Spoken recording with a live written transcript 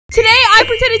I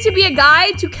pretended to be a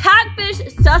guy to catfish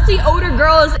sussy older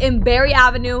girls in Berry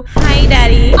Avenue. Hi,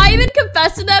 daddy. I even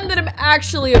confessed to them that I'm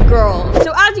actually a girl.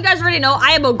 So as you guys already know,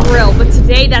 I am a grill, but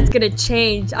today that's gonna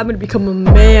change. I'm gonna become a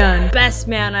man. Best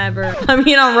man ever. I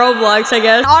mean, on Roblox, I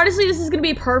guess. Honestly, this is gonna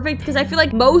be perfect because I feel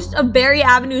like most of Berry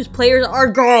Avenue's players are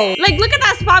girls. Like, look at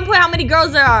that spawn point, how many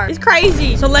girls there are. It's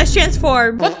crazy. So let's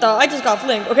transform. What the? I just got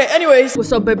flinked. Okay, anyways.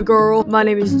 What's up, baby girl? My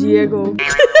name is Diego.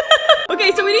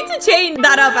 Okay, so we need to change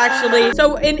that up, actually.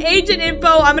 So in agent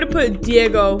info, I'm gonna put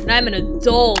Diego. And I'm an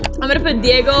adult. I'm gonna put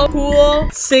Diego, cool,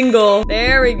 single.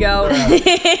 There we go.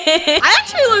 I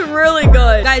actually look really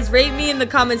good. Guys, rate me in the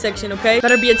comment section, okay?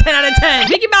 Better be a 10 out of 10.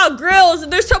 Thinking about grills.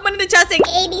 There's someone in the chat saying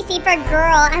ABC for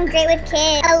girl. I'm great with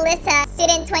kids. Alyssa,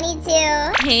 student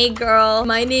 22. Hey, girl.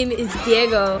 My name is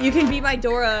Diego. You can be my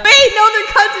Dora. Wait, no, they're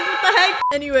cousins. What the heck?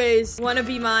 Anyways, wanna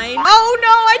be mine? Oh,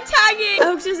 no, I'm tagging. I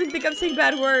hope she doesn't think I'm saying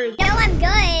bad words. No, I'm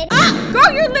good. Ah,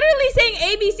 girl, you're literally saying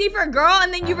ABC for girl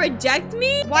and then you reject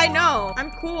me? Why no?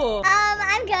 I'm cool.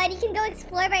 I'm good. You can go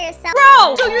explore by yourself.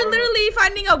 Bro, so you're literally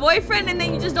finding a boyfriend and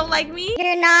then you just don't like me?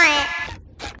 You're not.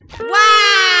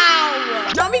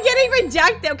 Wow! Not me getting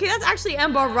rejected. Okay, that's actually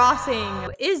embarrassing.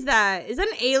 What is that? Is that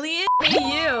an alien?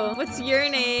 Hey, you. What's your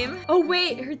name? Oh,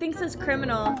 wait. Her thing says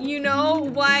criminal. You know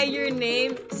why your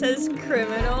name says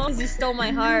criminal? Because you stole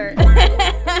my heart.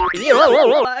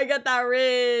 I got that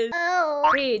riz.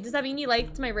 Oh. Wait, does that mean you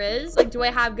liked my riz? Like, do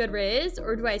I have good riz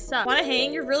or do I suck? Wanna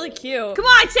hang? You're really cute. Come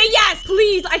on, say yes,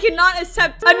 please. I cannot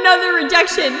accept another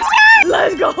rejection.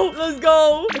 Let's go. Let's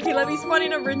go. Okay, let me spawn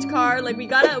in a rich car. Like, we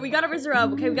gotta raise her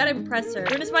up. Okay, we gotta impress her.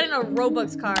 We're gonna spawn in a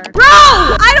Robux car. Bro!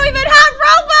 I don't even have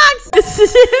Robux! This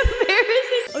is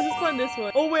embarrassing. I'll just spawn this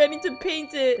one. Oh, wait, I need to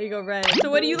paint it. There you go, red. So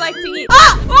what do you like to eat?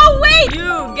 Ah! Oh, wait!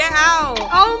 You, get out.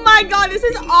 Oh my god, this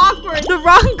is awkward. The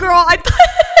wrong girl. I was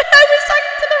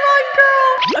talking to the wrong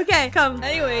girl. Okay, come.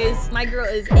 Anyways, my girl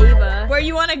is Ava. Where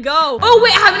you wanna go? Oh,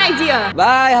 wait, I have an idea.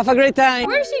 Bye, have a great time.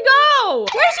 Where'd she go?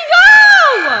 Where'd she go?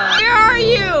 Where are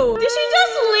you? Did she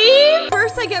just leave?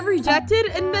 First I get rejected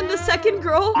and then the second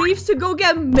girl leaves to go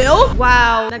get milk?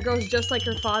 Wow, that girl's just like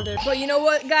her father. But you know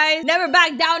what, guys? Never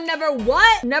back down, never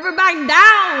what? Never back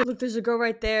down. Look, there's a girl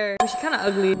right there. Oh, she's kind of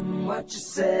ugly. What you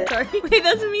said? Sorry. Wait,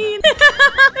 that's mean.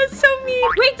 That's so mean.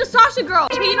 Wait, the Sasha girl.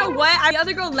 Okay, you know what? The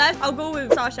other girl left. I'll go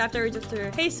with Sasha after I reject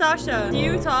her. Hey, Sasha. Do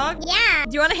you talk? Yeah.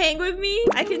 Do you want to hang with me?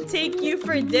 I can take you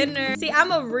for dinner. See,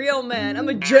 I'm a real man. I'm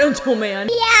a gentleman.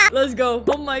 Yeah. Let's go.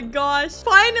 Oh my gosh.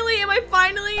 Finally. Am I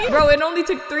finally? Bro, it only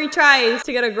took 3 tries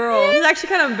to get a girl. It's actually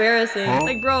kind of embarrassing.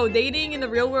 Like, bro, dating in the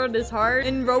real world is hard.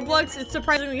 In Roblox, it's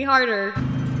surprisingly harder.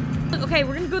 Okay,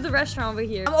 we're gonna go to the restaurant over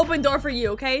here. I'm open door for you,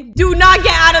 okay? Do not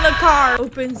get out of the car.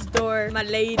 Opens door, my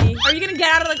lady. Are you gonna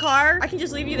get out of the car? I can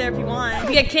just leave you there if you want. If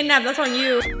you get kidnapped, that's on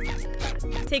you.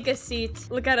 Take a seat.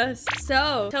 Look at us.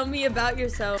 So, tell me about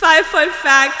yourself. 5 fun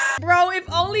facts. Bro, if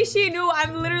only she knew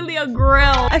I'm literally a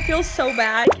grill. I feel so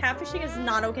bad. Catfishing is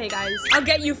not okay, guys. I'll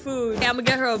get you food. Okay, I'm gonna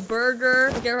get her a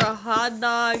burger. I'll get her a hot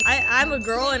dog. I'm a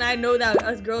girl and I know that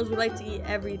us girls would like to eat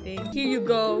everything. Here you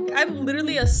go. I'm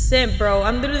literally a simp, bro.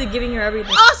 I'm literally giving her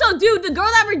everything. Also, dude, the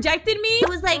girl that rejected me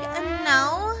was like,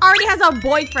 no. Already has a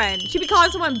boyfriend. She be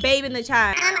calling someone babe in the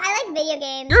chat. I like video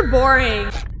games. You're boring.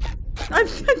 I'm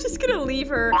just gonna leave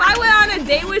her. If I went on a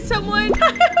date with someone,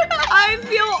 I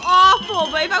feel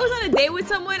awful. But if I was on a date with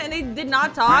someone and they did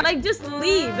not talk, like, just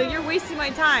leave. Like, you're wasting my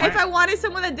time. If I wanted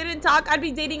someone that didn't talk, I'd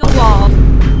be dating a wall.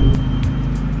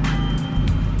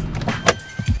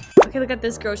 Okay, look at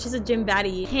this girl. She's a gym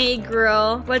baddie. Hey,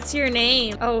 girl. What's your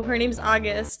name? Oh, her name's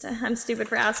August. I'm stupid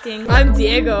for asking. I'm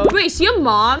Diego. Wait, is she a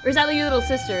mom? Or is that like your little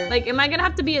sister? Like, am I gonna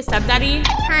have to be a stepdaddy?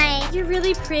 Hi. You're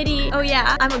really pretty. Oh,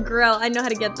 yeah. I'm a girl. I know how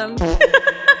to get them.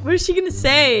 What is she gonna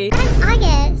say? I'm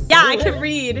August. Yeah, I can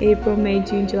read. April, May,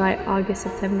 June, July, August,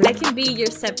 September. I can be your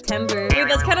September. Wait,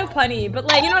 that's kind of funny. But,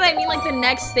 like, you know what I mean? Like, the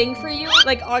next thing for you,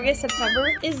 like August,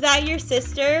 September. Is that your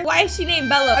sister? Why is she named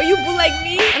Bella? Are you blue like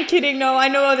me? I'm kidding. No, I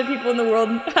know other people in the world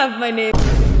have my name.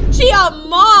 She a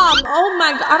mom. Oh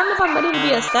my god. I don't know if I'm ready to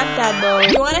be a stepdad though.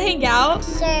 You want to hang out?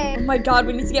 Sure. Oh my god,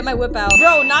 we need to get my whip out.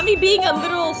 Bro, not me being a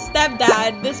little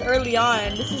stepdad this early on.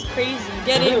 This is crazy.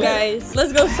 Get in, guys.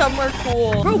 Let's go somewhere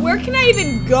cool. Bro, where can I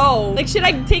even go? Like, should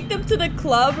I take them to the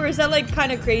club or is that like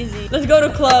kind of crazy? Let's go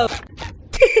to club.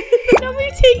 Nobody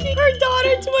taking her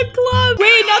daughter to a club.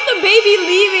 Wait, not the baby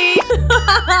leaving.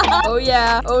 Oh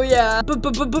yeah, oh yeah.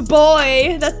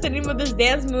 Boy, that's the name of this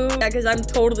dance move. Yeah, because I'm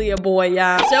totally a boy,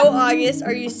 yeah. So August,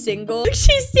 are you single?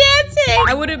 She's dancing.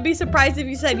 I wouldn't be surprised if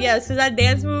you said yes, because that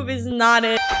dance move is not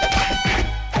it.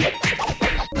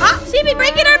 Ah, she be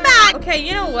breaking her back. Okay,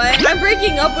 you know what? I'm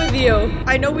breaking up with you.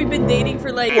 I know we've been dating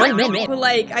for like 1 minute, but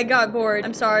like, I got bored.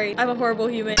 I'm sorry. I'm a horrible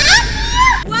human.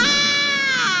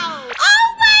 Wow!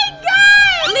 Oh my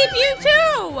god! Leap you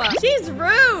too! She's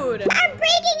rude. I'm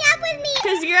breaking up with me.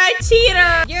 Because you're a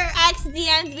cheater. Your ex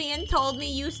DM'd me and told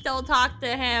me you still talk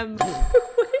to him.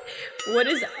 What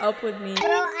is up with me? Bro,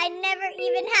 I never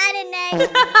even had an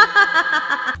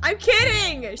ex. I'm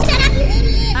kidding. Shut up, you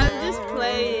idiot. I'm just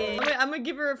playing. I'm gonna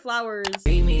give her flowers.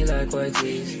 Treat me like what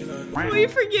is. Will you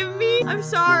forgive me? I'm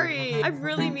sorry. I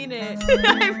really mean it.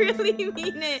 I really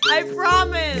mean it. I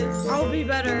promise. I'll be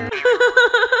better.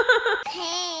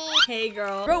 Hey. Hey,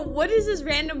 girl. Bro, what is this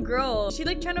random girl? Is she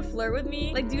like trying to flirt with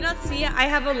me? Like, do you not see it? I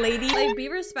have a lady. Like, be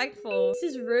respectful. This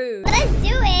is rude. Let's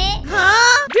do it.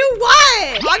 Huh? Do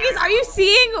what? August, are you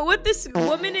seeing what this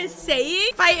woman is saying?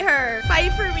 Fight her.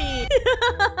 Fight for me.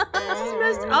 This is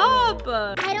messed up.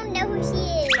 I don't know who she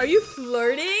is. Are you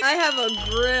flirting? I have a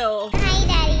grill. Hi,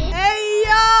 Daddy. Hey,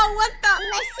 yo, what the?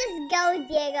 Let's just go,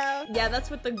 Diego. Yeah, that's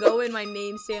what the go in my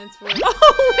name stands for.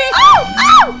 Oh, wait.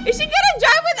 Oh! Is she gonna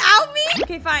drive without me?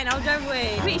 Okay, fine. I'll drive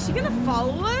away. Wait, is she gonna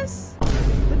follow us?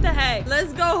 What the heck?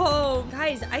 Let's go home.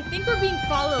 Guys, I think we're being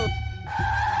followed.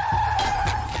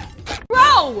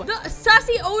 Bro, the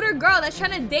sussy older girl that's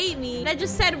trying to date me that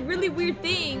just said really weird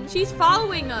things. She's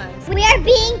following us. We are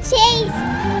being chased.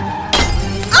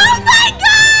 Oh my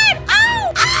god!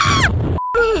 Ow! Ah!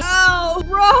 Ow,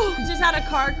 bro. We just had a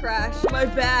car crash. My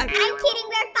back. I'm kidding.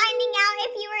 We're finding out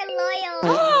if you were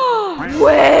loyal.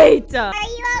 Wait. Are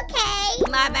you okay?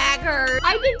 My back hurt.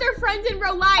 I think they're friends in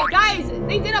real life. Guys,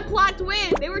 they did a plot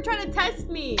twist. They were trying to test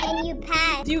me. And you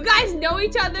passed. Do you guys know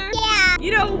each other? Yeah.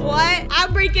 You know what?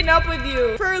 I'm breaking up with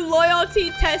you for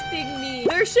loyalty testing me.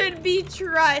 There should be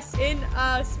trust in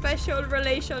a special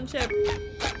relationship.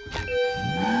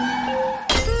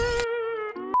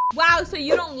 Wow, so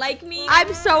you don't like me?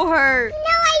 I'm so hurt. No,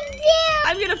 I do.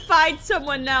 I'm gonna find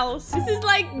someone else. This is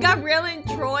like Gabrielle and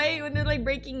Troy when they're like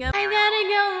breaking up. I gotta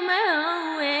go my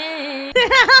own way.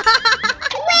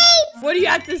 Wait. What do you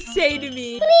have to say to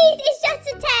me? Please, it's just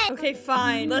a test. Okay,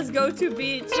 fine. Let's go to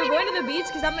beach. We're going to the beach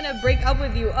because I'm gonna break up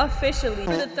with you officially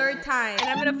for the 3rd time. And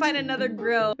I'm gonna find another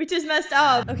girl, which is messed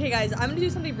up. Okay, guys, I'm gonna do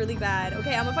something really bad.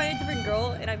 Okay, I'm gonna find a different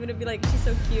girl and I'm gonna be like, she's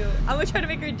so cute. I'm gonna try to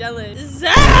make her jealous.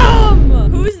 Zam!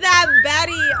 Who's that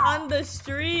baddie on the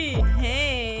street?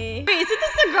 Hey. Wait, isn't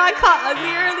this the girl I caught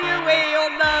ugly earlier? Wait,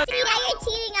 hold up. See, now you're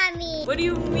cheating on me. What do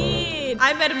you mean?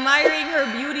 I'm admiring her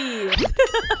beauty.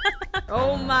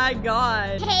 Oh my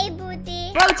god. Hey,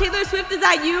 booty. Bro, Taylor Swift, is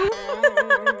that you?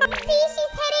 See,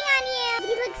 she's hitting on you.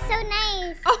 You look so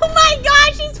nice. Oh my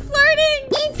god, she's flirting.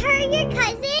 Is her your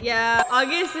cousin? Yeah,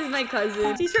 August is my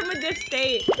cousin. She's from a diff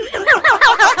state. I'm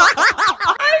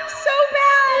so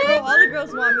bad. Bro, all the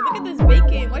girls want me. Look at this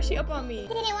bacon. Why is she up on me? I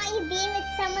didn't want you being with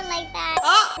someone like that.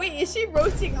 Oh, wait, is she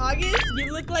roasting August?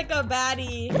 You look like a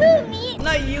baddie. Who, me?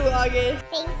 Not you, August.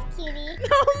 Thanks, cutie.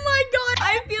 Oh my god,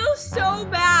 I feel so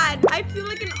bad. I feel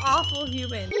like an awful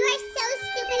human. You are so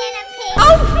stupid and a pig.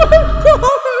 Oh my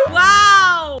god.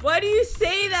 Wow. Why do you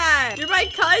say that? You're my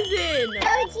cousin.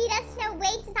 OG, that's no way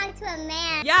to talk to a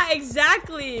man. Yeah,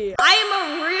 exactly. I am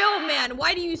a real man.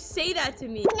 Why do you say that to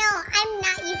me? No, I'm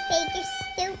not, you fake. You're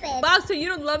stupid. Wow, so you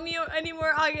don't love me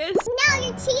anymore, August? No,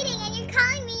 you're cheating and you're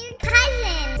calling me your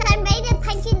cousin. So I'm ready to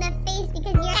punch you in the face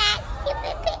because you're that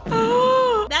stupid pig.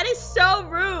 That is so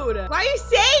rude. Why are you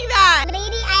saying that?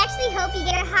 Lady, I actually hope you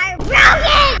get her heart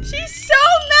broken. She's so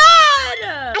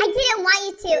mad. I didn't want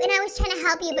you to, and I was trying to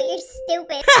help you, but you're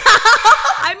stupid.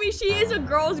 I mean, she is a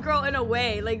girl's girl in a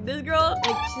way. Like, this girl,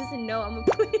 like, she doesn't know I'm a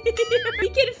queen. We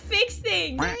can fix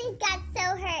things. Julie's got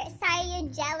so hurt. Sorry, you're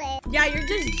jealous. Yeah, you're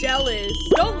just jealous.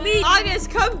 Don't leave. August,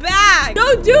 come back.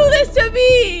 Don't do this to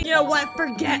me. You know what?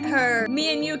 Forget her.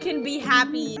 Me and you can be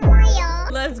happy. Real.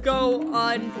 Let's go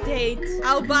on dates.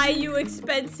 I'll buy you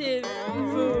expensive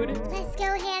food. Let's go,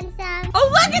 handsome. Oh,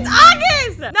 look, it's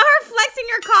August. Now her flexing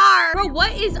her car. Bro,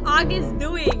 what is August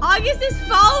doing? August is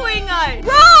following us.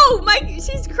 Bro,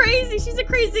 she's crazy. She's a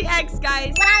crazy ex,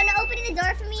 guys. Wow, no opening the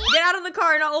door for me? Get out of the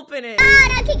car and I'll open it. Oh,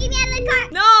 no, kicking me out of the car.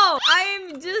 No,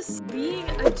 I'm just being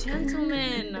a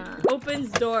gentleman.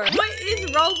 Opens door. What is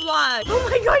Roblox? Oh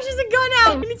my gosh, there's a gun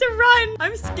out. We need to run.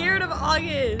 I'm scared of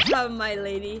August. Come, my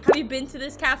lady. Have you been to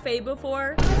this cafe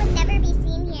before? I would never be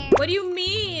seen here. What do you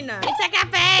mean? It's a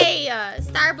cafe.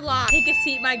 Starblock. Take a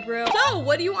seat, my grill. So,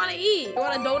 what do you want to eat? You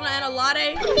want a donut and a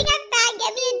latte? You think I'm fat?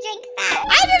 Get me a drink fat.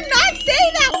 I did not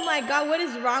say that. Oh my god, what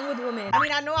is wrong with women? I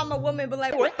mean, I know I'm a woman, but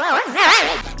like, what?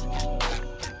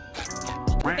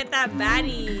 Look at that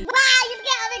baddie. Wow, you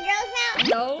get other girls now?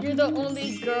 No, you're the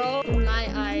only girl in my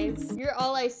eyes. You're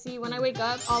all I see. When I wake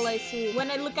up, all I see.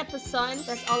 When I look at the sun,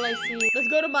 that's all I see. Let's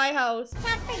go to my house.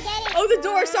 Stop forgetting. Oh, the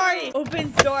door, sorry.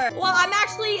 Opens door. Well, I'm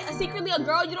actually secretly a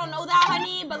girl. You don't know that,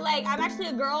 honey. But like, I'm actually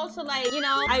a girl. So like, you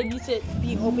know, I'm used to it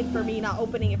being open for me, not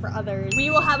opening it for others. We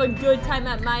will have a good time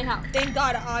at my house. Thank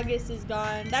God August is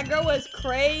gone. That girl was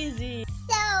crazy.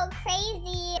 So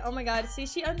crazy. Oh my God, see,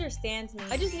 she understands me.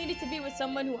 I just needed to be with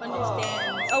someone who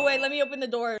understands. Oh wait, let me open the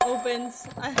door. Opens.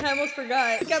 I almost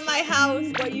forgot. Look at my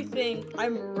house. What you think?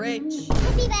 I'm rich.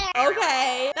 Could be better.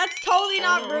 Okay, that's totally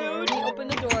not rude. Let me open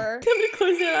the door. I'm gonna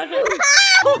close it on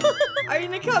her. Are you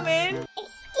gonna come in?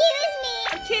 Excuse me.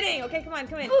 I'm kidding. Okay, come on,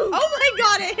 come in. Oh my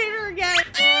God, I hit her again.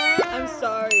 I'm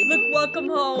sorry. Look, welcome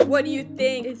home. What do you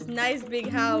think? It's a nice big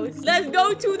house. Let's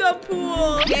go to the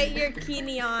pool. Get your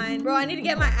bikini on. Bro, I need to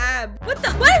get my ab. What is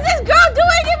this girl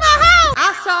doing in my house?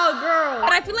 I saw a girl.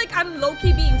 But I feel like I'm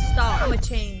low-key being stalked. I'm gonna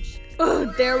change. Oh,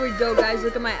 there we go, guys.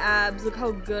 Look at my abs. Look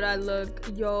how good I look.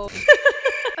 Yo.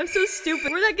 I'm so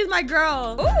stupid. Where the heck is my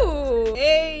girl? Ooh.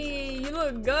 Hey, you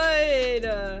look good.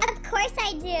 Of course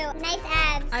I do. Nice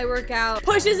abs. I work out.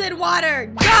 Pushes in water.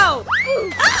 Go. Ah!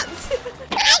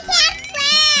 I can't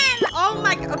swim. Oh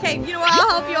my, okay, you know what?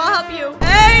 I'll help you. I'll help you.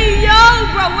 Hey,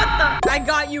 yo, bro, what the? I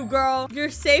got you, girl. You're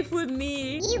safe with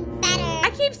me. You better.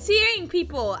 I keep seeing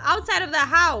people outside of the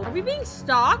house. Are we being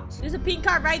stalked? There's a pink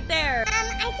card right there.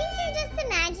 I think you're just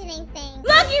imagining things.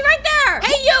 Look, you're right there.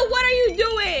 Hey, yo, what are you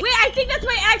doing? Wait, I think that's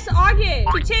my ex, August.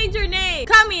 She changed her name.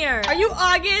 Come here. Are you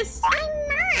August? I'm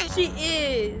not. She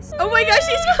is. Oh my gosh,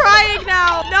 she's crying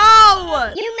now.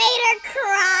 No. You made her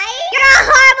cry? You're a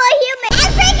horrible human.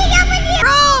 I'm breaking up with you.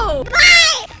 Bro.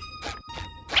 Bye.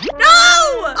 No!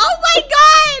 Oh my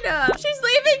God! She's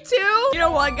leaving too? You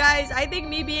know what, guys? I think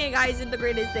me being a guy isn't the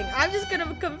greatest thing. I'm just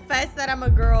gonna confess that I'm a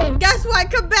girl. Guess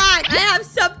what? Come back. I have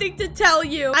something to tell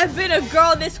you. I've been a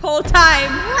girl this whole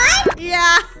time. What?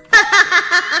 Yeah.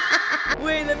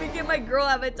 Wait, let me get my girl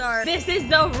avatar. This is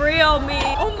the real me.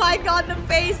 Oh my God, the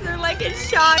face. They're like in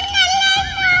shock.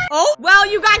 Oh, well,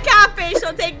 you got catfish.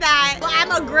 I'll take that. Well, I'm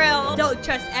a grill. Don't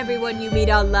trust everyone you meet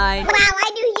online. Wow,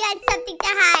 I knew you had something to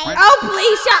hide. Oh,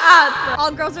 please shut up.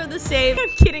 All girls are the same. I'm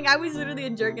kidding. I was literally a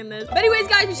jerk in this. But anyways,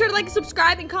 guys, be sure to like and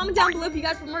subscribe and comment down below if you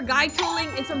guys want more guy trolling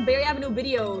and some Berry Avenue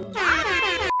videos.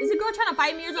 Is a girl trying to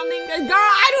fight me or something? 'Cause girl,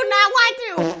 I do not want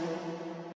to.